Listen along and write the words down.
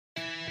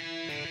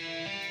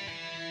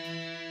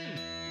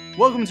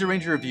Welcome to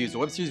Ranger Reviews, a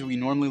web series where we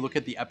normally look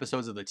at the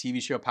episodes of the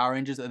TV show Power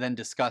Rangers and then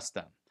discuss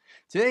them.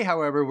 Today,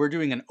 however, we're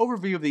doing an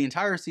overview of the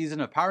entire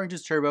season of Power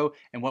Rangers Turbo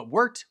and what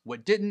worked,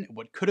 what didn't, and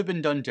what could have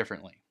been done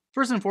differently.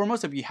 First and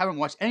foremost, if you haven't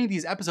watched any of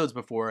these episodes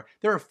before,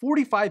 there are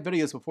 45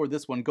 videos before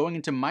this one going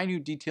into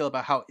minute detail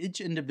about how each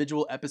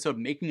individual episode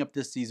making up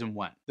this season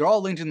went. They're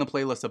all linked in the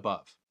playlist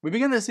above. We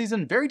begin this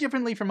season very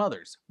differently from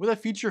others, with a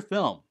feature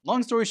film.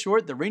 Long story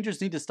short, the Rangers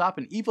need to stop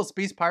an evil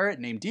space pirate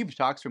named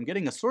Divatox from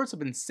getting a source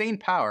of insane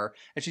power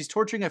as she's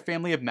torturing a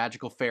family of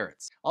magical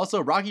ferrets.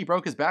 Also, Rocky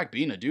broke his back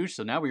being a douche,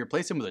 so now we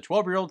replace him with a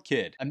 12-year-old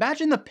kid.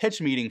 Imagine the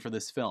pitch meeting for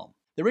this film.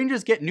 The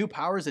Rangers get new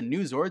powers and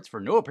new Zords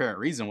for no apparent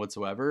reason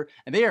whatsoever,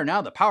 and they are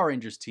now the Power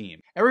Rangers team.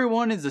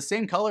 Everyone is the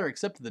same color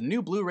except the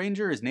new Blue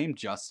Ranger is named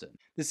Justin.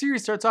 The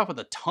series starts off with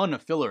a ton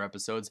of filler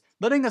episodes,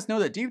 letting us know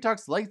that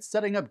Divatox likes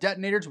setting up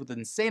detonators with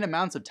insane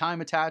amounts of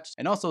time attached,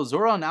 and also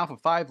Zora and Alpha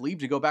 5 leave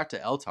to go back to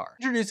Eltar,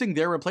 introducing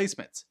their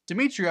replacements.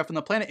 Dimitriev from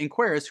the planet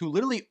Inquirus, who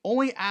literally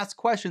only asks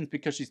questions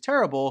because she's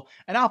terrible,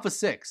 and Alpha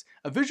 6,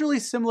 a visually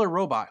similar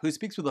robot who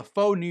speaks with a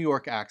faux New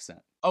York accent.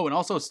 Oh, and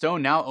also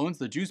Stone now owns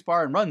the juice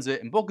bar and runs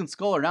it, and Bulk and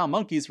Skull are now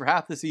monkeys for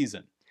half the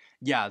season.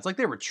 Yeah, it's like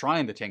they were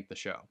trying to tank the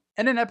show.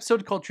 In an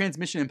episode called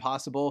Transmission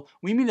Impossible,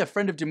 we meet a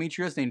friend of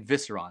Dimitrios named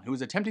Visceron, who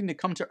is attempting to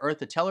come to Earth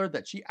to tell her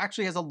that she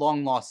actually has a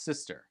long-lost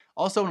sister.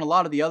 Also, in a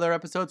lot of the other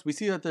episodes, we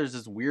see that there's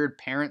this weird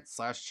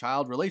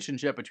parent-slash-child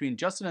relationship between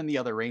Justin and the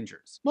other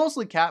Rangers.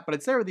 Mostly Kat, but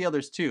it's there with the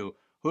others too,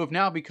 who have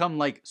now become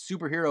like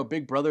superhero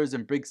big brothers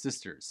and big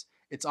sisters.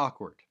 It's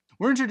awkward.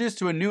 We're introduced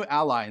to a new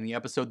ally in the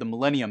episode The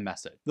Millennium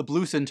Message, the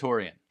Blue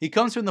Centaurian. He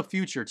comes from the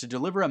future to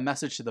deliver a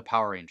message to the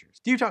Power Rangers.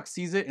 Divatox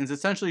sees it and is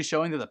essentially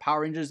showing that the Power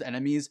Rangers'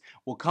 enemies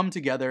will come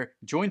together,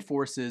 join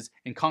forces,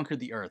 and conquer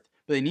the Earth,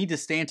 but they need to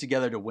stand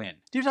together to win.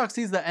 Divatox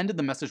sees the end of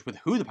the message with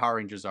who the Power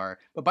Rangers are,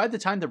 but by the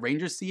time the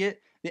Rangers see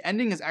it, the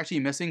ending is actually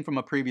missing from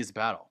a previous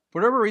battle.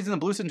 For whatever reason, the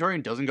Blue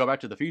Centaurian doesn't go back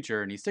to the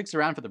future, and he sticks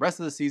around for the rest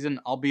of the season,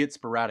 albeit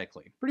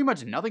sporadically. Pretty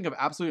much nothing of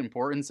absolute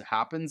importance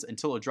happens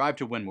until A Drive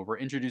to Win, where we're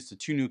introduced to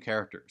two new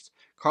characters,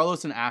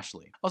 Carlos and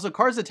Ashley. Also,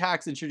 Cars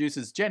Attacks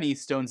introduces Jenny,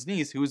 Stone's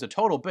niece, who is a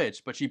total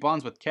bitch, but she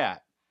bonds with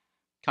Kat.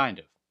 Kind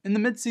of. In the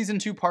mid-season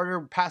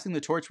two-parter, Passing the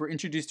Torch, we're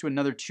introduced to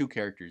another two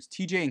characters,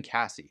 TJ and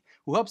Cassie,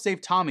 who help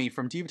save Tommy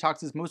from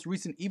Divatox's most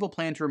recent evil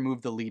plan to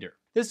remove the leader.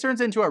 This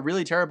turns into a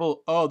really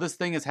terrible, oh, this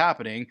thing is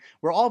happening,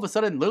 where all of a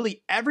sudden,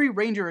 literally every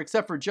Ranger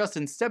except for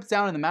Justin steps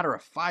down in a matter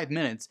of 5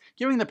 minutes,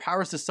 giving the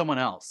powers to someone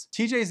else.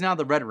 TJ is now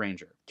the Red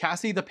Ranger,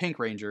 Cassie the Pink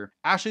Ranger,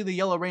 Ashley the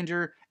Yellow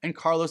Ranger, and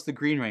Carlos the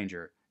Green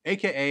Ranger.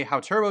 AKA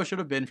how Turbo should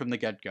have been from the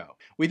get-go.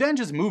 We then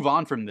just move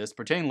on from this,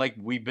 pretending like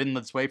we've been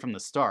this way from the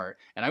start,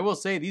 and I will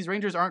say these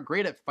Rangers aren't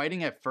great at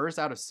fighting at first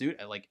out of suit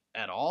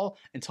at all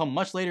until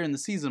much later in the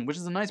season, which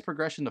is a nice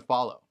progression to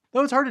follow.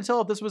 Though it's hard to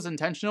tell if this was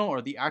intentional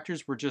or the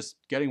actors were just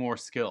getting more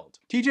skilled.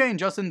 TJ and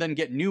Justin then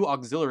get new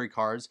auxiliary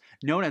cars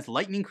known as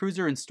Lightning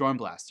Cruiser and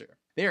Stormblaster.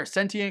 They are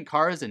sentient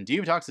cars, and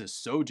Divatox is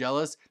so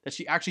jealous that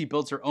she actually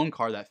builds her own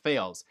car that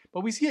fails,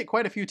 but we see it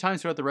quite a few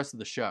times throughout the rest of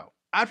the show.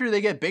 After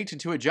they get baked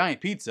into a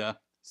giant pizza,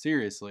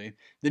 seriously,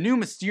 the new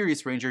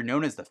mysterious Ranger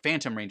known as the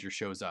Phantom Ranger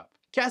shows up.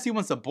 Cassie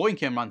wants to boink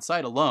him on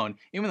sight alone,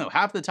 even though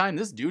half the time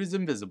this dude is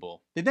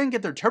invisible. They then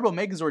get their Turbo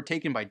Megazord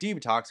taken by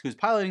Divatox, who's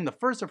piloting the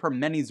first of her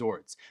many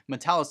Zords,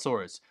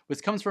 Metallosaurus,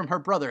 which comes from her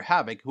brother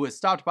Havoc, who has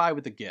stopped by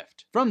with a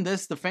gift. From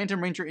this, the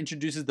Phantom Ranger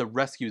introduces the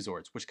Rescue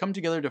Zords, which come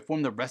together to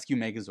form the Rescue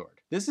Megazord.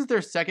 This is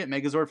their second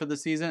Megazord for the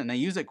season, and they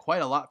use it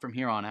quite a lot from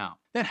here on out.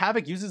 Then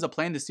Havoc uses a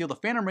plan to steal the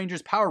Phantom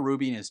Ranger's Power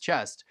Ruby in his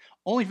chest,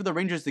 only for the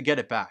Rangers to get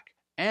it back.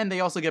 And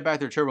they also get back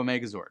their Turbo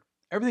Megazord.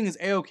 Everything is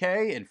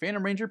a-okay, and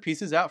Phantom Ranger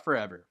pieces out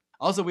forever.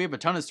 Also, we have a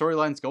ton of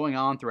storylines going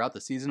on throughout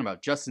the season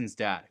about Justin's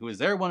dad, who is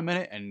there 1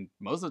 minute and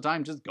most of the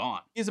time just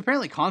gone. He is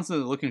apparently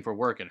constantly looking for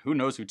work, and who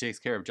knows who takes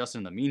care of Justin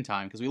in the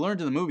meantime, because we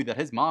learned in the movie that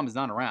his mom is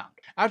not around.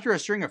 After a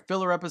string of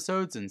filler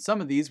episodes, and some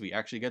of these we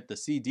actually get to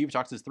see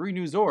Divatox's 3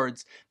 new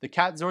Zords, the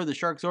Cat Zord, the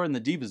Shark Zord, and the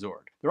Diva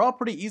Zord. They're all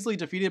pretty easily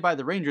defeated by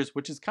the Rangers,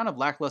 which is kind of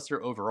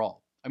lackluster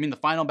overall. I mean, the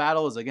final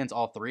battle is against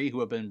all 3,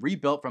 who have been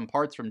rebuilt from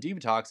parts from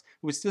Divatox,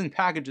 who was stealing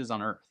packages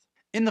on Earth.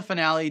 In the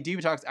finale,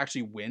 Divatox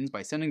actually wins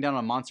by sending down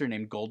a monster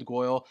named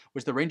Goldgoyle,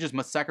 which the Rangers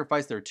must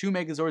sacrifice their 2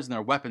 Megazords and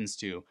their weapons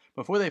to,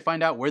 before they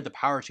find out where the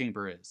power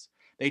chamber is.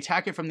 They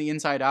attack it from the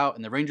inside out,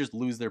 and the Rangers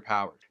lose their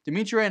power.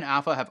 Dimitria and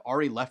Alpha have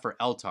already left for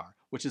Eltar,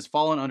 which has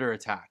fallen under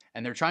attack,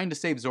 and they're trying to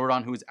save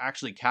Zordon, who is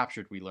actually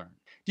captured, we learn.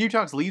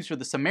 Divatox leaves for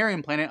the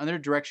Sumerian planet under the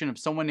direction of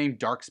someone named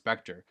Dark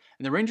Spectre,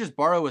 and the Rangers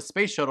borrow a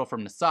space shuttle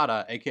from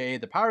NESADA, aka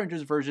the Power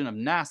Rangers version of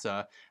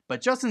NASA,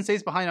 but Justin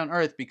stays behind on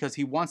Earth because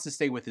he wants to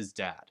stay with his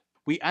dad.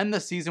 We end the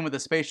season with the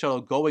space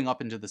shuttle going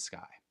up into the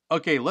sky.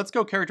 Okay, let's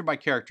go character by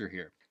character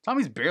here.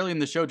 Tommy's barely in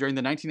the show during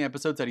the 19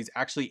 episodes that he's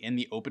actually in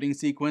the opening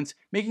sequence,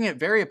 making it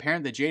very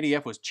apparent that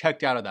JDF was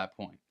checked out at that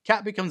point.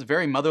 Kat becomes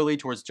very motherly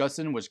towards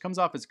Justin, which comes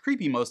off as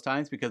creepy most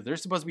times because they're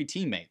supposed to be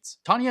teammates.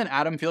 Tanya and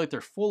Adam feel like they're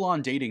full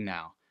on dating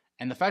now,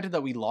 and the fact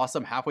that we lost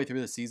them halfway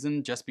through the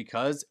season just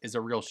because is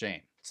a real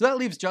shame. So that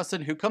leaves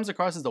Justin, who comes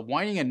across as the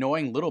whining,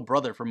 annoying little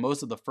brother for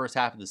most of the first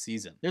half of the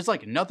season. There's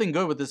like nothing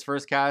good with this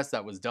first cast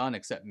that was done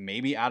except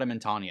maybe Adam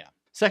and Tanya.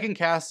 Second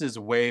cast is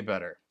way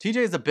better. TJ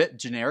is a bit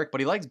generic, but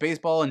he likes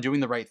baseball and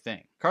doing the right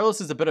thing. Carlos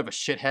is a bit of a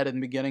shithead in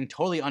the beginning,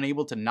 totally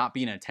unable to not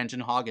be an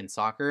attention hog in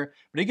soccer,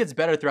 but he gets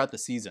better throughout the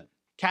season.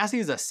 Cassie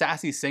is a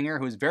sassy singer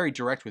who is very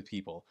direct with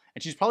people,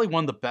 and she's probably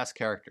one of the best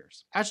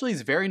characters. Ashley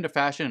is very into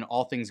fashion and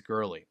all things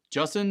girly.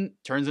 Justin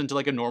turns into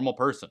like a normal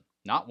person.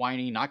 Not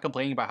whiny, not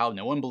complaining about how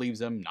no one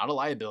believes him, not a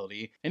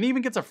liability, and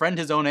even gets a friend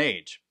his own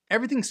age.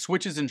 Everything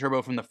switches in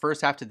Turbo from the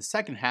first half to the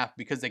second half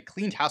because they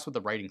cleaned house with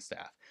the writing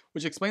staff,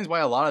 which explains why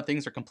a lot of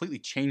things are completely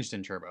changed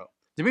in Turbo.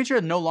 Demetria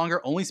no longer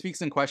only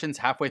speaks in questions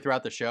halfway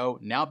throughout the show,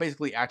 now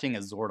basically acting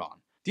as Zordon.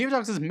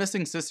 Divatox's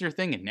missing sister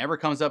thing never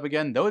comes up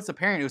again, though it's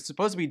apparent it was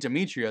supposed to be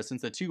Demetria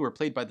since the two were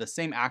played by the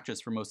same actress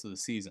for most of the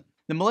season.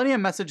 The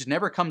Millennium message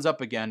never comes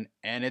up again,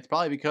 and it's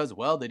probably because,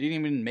 well, they didn't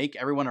even make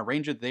everyone a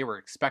ranger that they were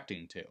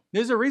expecting to.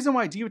 There's a reason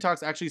why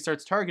Divatox actually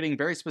starts targeting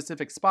very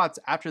specific spots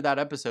after that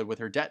episode with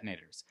her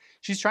detonators.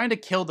 She's trying to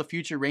kill the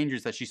future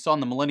rangers that she saw in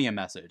the Millennium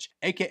message,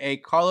 aka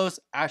Carlos,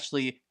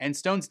 Ashley, and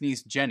Stone's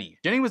niece Jenny.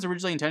 Jenny was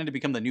originally intended to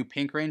become the new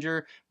Pink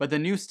Ranger, but the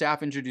new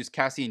staff introduced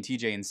Cassie and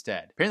TJ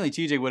instead. Apparently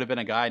TJ would have been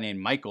a guy named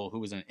Michael who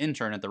was an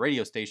intern at the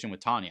radio station with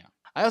Tanya.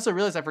 I also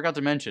realized I forgot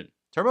to mention,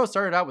 Turbo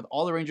started out with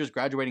all the Rangers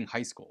graduating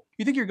high school.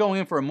 You think you're going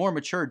in for a more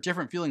mature,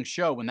 different feeling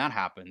show when that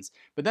happens,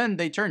 but then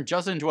they turn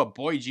Justin into a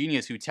boy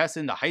genius who tests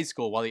into high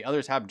school while the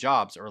others have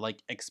jobs or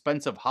like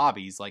expensive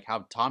hobbies, like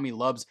how Tommy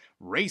loves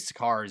race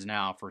cars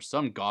now for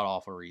some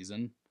god-awful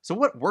reason. So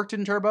what worked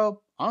in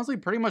Turbo? Honestly,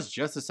 pretty much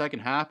just the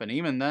second half, and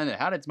even then it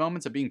had its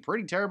moments of being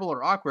pretty terrible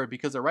or awkward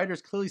because the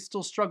writers clearly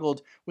still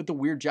struggled with the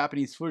weird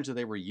Japanese footage that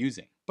they were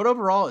using. But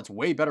overall, it's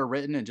way better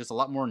written and just a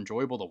lot more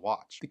enjoyable to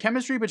watch. The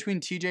chemistry between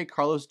TJ,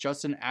 Carlos,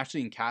 Justin,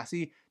 Ashley, and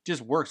Cassie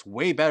just works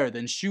way better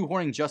than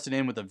shoehorning Justin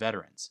in with the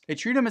veterans. They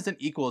treat him as an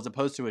equal as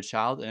opposed to a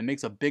child, and it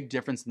makes a big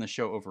difference in the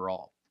show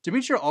overall.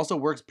 Demetria also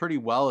works pretty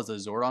well as a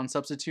Zordon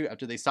substitute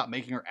after they stopped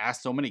making her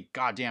ask so many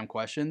goddamn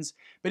questions,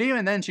 but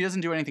even then she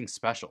doesn't do anything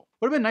special.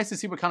 Would have been nice to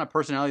see what kind of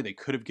personality they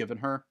could have given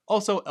her.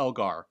 Also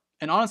Elgar,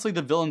 and honestly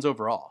the villains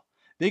overall.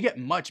 They get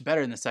much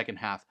better in the second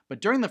half,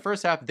 but during the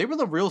first half, they were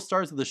the real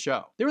stars of the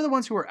show. They were the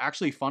ones who were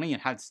actually funny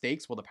and had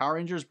stakes, while the Power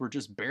Rangers were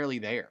just barely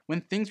there.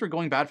 When things were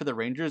going bad for the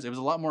Rangers, it was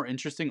a lot more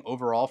interesting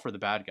overall for the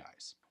bad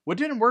guys. What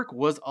didn't work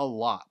was a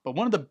lot, but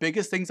one of the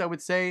biggest things I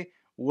would say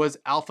was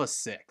Alpha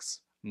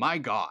 6. My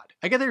god.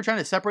 I get they were trying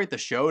to separate the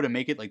show to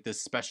make it like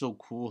this special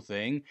cool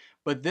thing,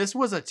 but this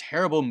was a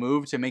terrible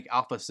move to make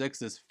Alpha 6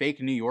 this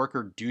fake New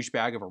Yorker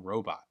douchebag of a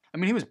robot. I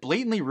mean, he was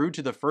blatantly rude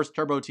to the first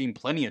Turbo team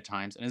plenty of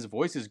times, and his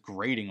voice is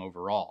grating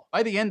overall.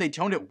 By the end, they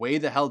toned it way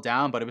the hell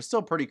down, but it was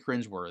still pretty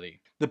cringeworthy.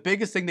 The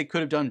biggest thing they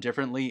could have done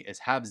differently is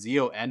have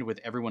Zeo end with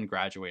everyone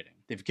graduating.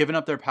 They've given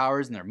up their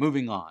powers and they're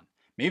moving on.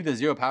 Maybe the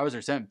Zeo powers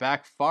are sent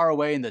back far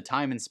away in the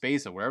time and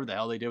space of wherever the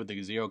hell they did with the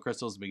Zeo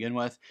crystals to begin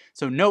with,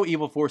 so no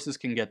evil forces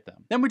can get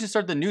them. Then we just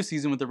start the new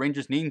season with the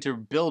Rangers needing to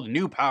build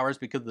new powers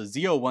because the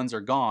Zeo ones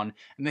are gone,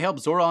 and they help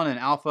Zordon and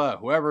Alpha,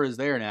 whoever is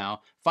there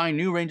now, find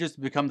new Rangers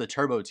to become the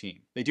Turbo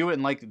team. They do it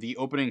in like the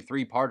opening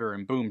 3-parter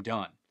and boom,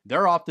 done.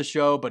 They're off the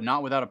show, but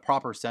not without a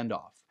proper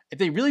send-off. If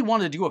they really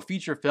wanted to do a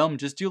feature film,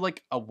 just do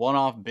like a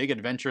one-off big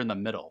adventure in the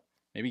middle.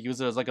 Maybe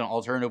use it as like an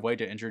alternative way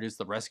to introduce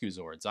the Rescue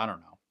Zords, I don't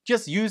know.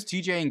 Just use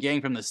TJ and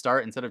gang from the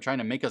start instead of trying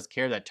to make us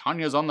care that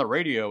Tanya's on the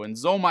radio and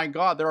oh my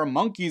god, there are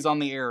monkeys on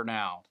the air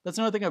now. That's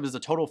another thing that was a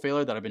total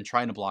failure that I've been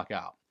trying to block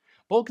out.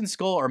 Bulk and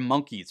Skull are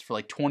monkeys for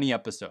like 20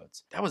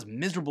 episodes. That was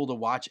miserable to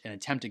watch and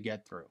attempt to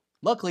get through.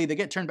 Luckily, they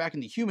get turned back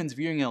into humans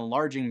viewing an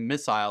enlarging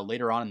missile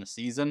later on in the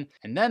season,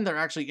 and then they're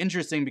actually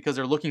interesting because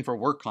they're looking for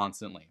work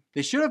constantly.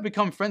 They should have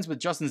become friends with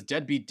Justin's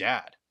deadbeat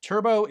dad.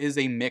 Turbo is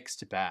a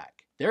mixed bag.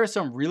 There are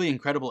some really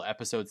incredible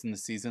episodes in the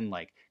season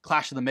like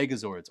Clash of the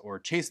Megazords or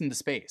Chase into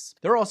Space.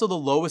 There are also the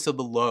lowest of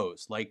the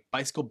lows, like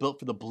Bicycle Built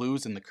for the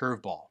Blues and the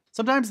Curveball.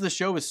 Sometimes the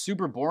show is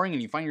super boring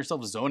and you find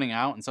yourself zoning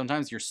out, and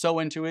sometimes you're so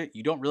into it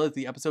you don't realize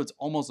the episode's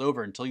almost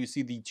over until you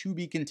see the to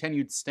be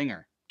continued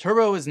stinger.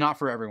 Turbo is not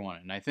for everyone,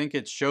 and I think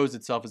it shows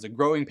itself as a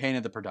growing pain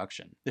of the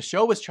production. The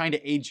show was trying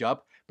to age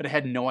up, but it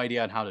had no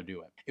idea on how to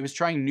do it. It was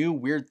trying new,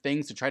 weird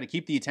things to try to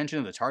keep the attention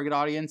of the target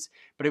audience,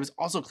 but it was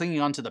also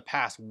clinging on to the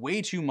past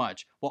way too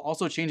much, while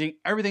also changing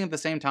everything at the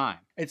same time.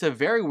 It's a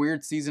very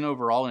weird season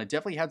overall, and it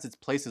definitely has its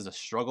place as a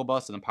struggle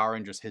bus in the Power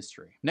Rangers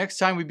history. Next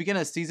time, we begin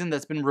a season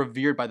that's been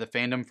revered by the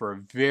fandom for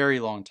a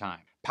very long time.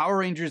 Power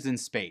Rangers in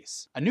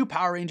Space. A new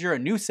Power Ranger, a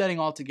new setting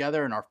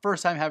altogether, and our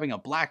first time having a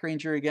Black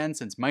Ranger again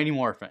since Mighty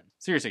Morphin.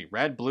 Seriously,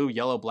 red, blue,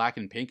 yellow, black,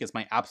 and pink is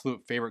my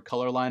absolute favorite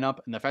color lineup,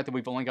 and the fact that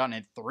we've only gotten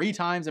it 3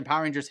 times in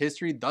Power Rangers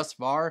history thus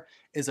far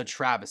is a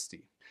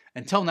travesty.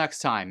 Until next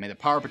time, may the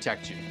power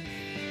protect you.